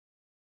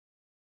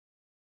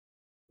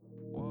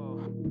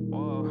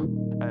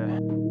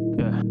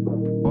Yeah.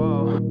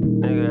 Whoa,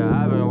 nigga,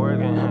 I've been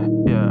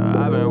working.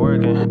 Yeah, I've been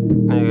working.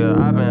 Nigga,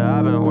 I've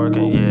been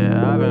working.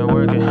 Yeah, I've been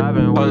working.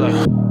 Hold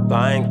up,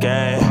 blind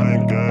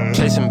gang,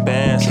 chasing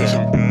bands.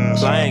 Yeah,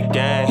 blind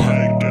gang,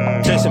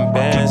 chasing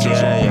bands.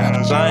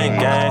 Yeah, blind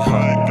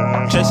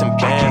gang, chasing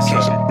bands.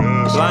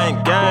 Yeah,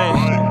 blind gang,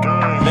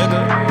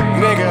 nigga.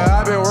 Nigga,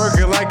 I've been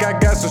working like I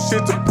got some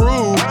shit to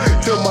prove.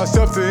 Tell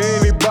myself to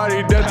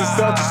anybody that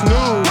decide to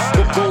snooze.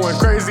 Going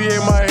crazy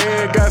in my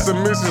head, got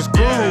some missing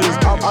screws.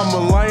 I'm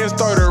a lion,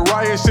 start a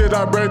riot, shit,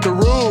 I break the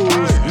rules.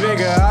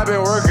 Nigga, I've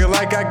been working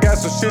like I got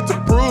some shit to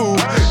prove.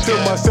 Tell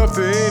myself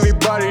to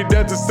anybody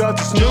that decide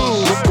to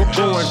snooze.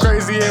 Going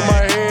crazy in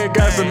my head,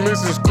 got some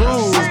missing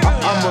screws.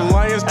 I'm a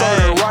lion, start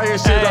a riot,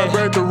 shit, I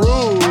break the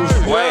rules.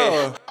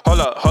 Wait,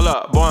 hold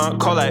up, boy, I'm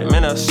cold like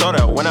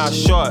Minnesota. When I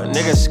short,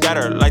 niggas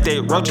scatter like they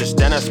roaches,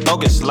 then it's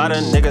bogus. Lot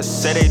of niggas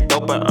say they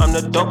dope, but I'm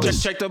the dopest.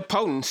 Just check the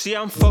potency,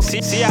 I'm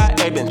focused.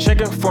 CIA been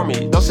checking for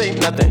me, don't say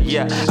nothing,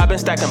 yeah. I've been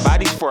stacking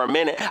bodies for a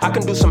minute. I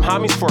can do some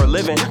homies for a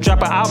living.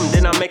 Drop an album,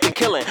 then I make a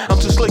killing. I'm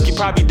too slick, you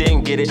probably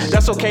didn't get it.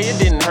 That's okay, it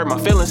didn't hurt my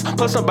feelings.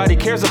 Plus somebody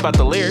cares about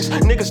the lyrics.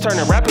 Niggas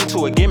turning rap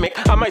into a gimmick.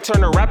 I might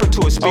turn a rap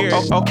into a spirit.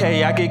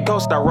 Okay, I get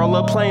ghost, I roll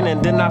a plane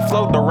and then I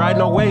float. Don't ride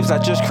no waves, I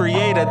just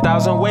create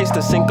 1,000 ways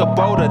to sink a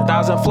boat,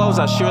 1,000 flows.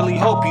 I surely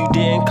hope you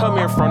didn't come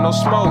here from no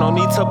smoke. No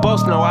need to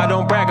boast, no, I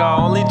don't brag. I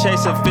only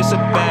chase if it's a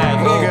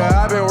bag. Nigga,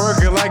 I've been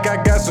working like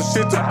I got some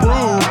shit to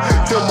prove.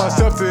 Tell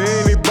myself to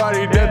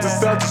anybody that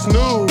decide to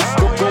snooze.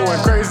 Going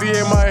crazy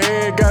in my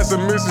head, got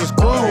some missing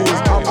screws.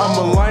 I'm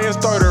a lion,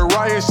 start a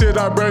riot, shit,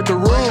 I break the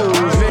rules.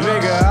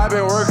 Nigga, I've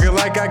been working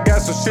like I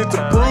got some shit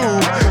to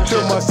prove.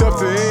 Tell myself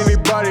to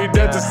anybody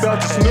that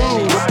decide to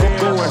snooze.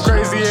 Going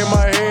crazy in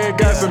my head,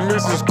 got some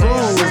missing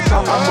screws.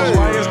 I'm a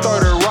lion,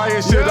 start a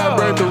riot, shit, I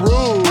break the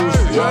rules.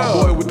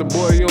 Young boy with the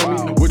boy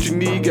on me. What you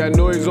need, got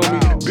noise on me.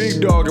 Big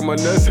dog and my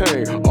nuts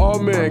hang. All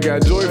man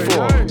got joy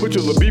for him. Put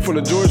your little beef on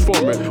the George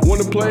Foreman.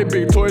 Wanna play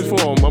big toys for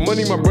him. My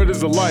money, my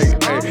brothers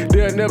alike. Ay,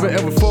 they'll never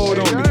ever fold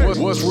on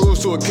me. What's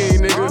rules to a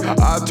king, nigga?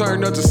 I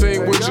turn up to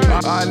sing with you.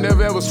 I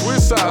never ever switch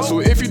sides. So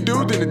if you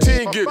do, then the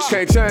team get you.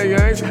 Can't change,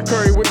 ain't.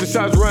 Curry with the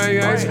shots,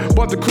 rain, ain't.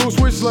 Bought the cool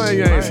switch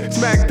lane, ain't.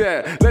 Smack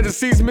that. Let the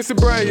seats missing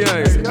brain,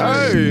 ain't.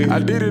 Hey, I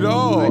did it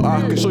all.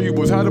 I can show you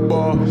boys how to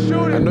ball.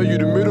 I know you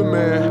the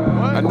middleman.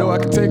 I know I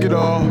can take it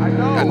all.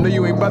 I know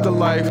you ain't about the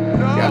life.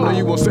 Yeah, I know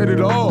you gon' set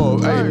it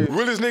all. Hey,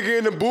 realest nigga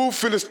in the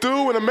booth in the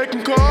stew when I'm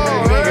making calls.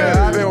 Nigga,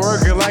 I've been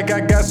working like I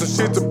got some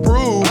shit to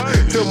prove.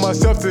 Tell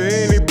myself to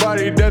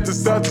anybody that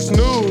decide to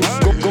snooze.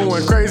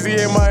 Going crazy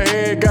in my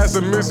head, got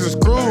some missing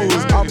screws.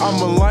 I'm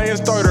a lion,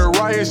 start a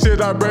riot,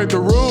 shit, I break the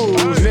rules.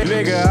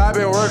 Nigga, I've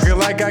been working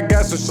like I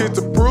got some shit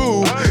to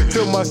prove.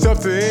 Tell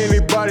myself to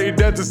anybody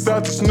that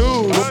decide to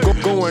snooze.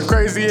 Going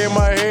crazy in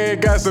my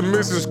head, got some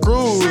missing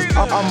screws.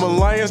 I'm a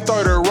lion,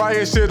 start a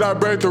riot, shit, I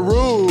break the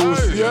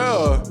rules.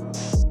 Yeah.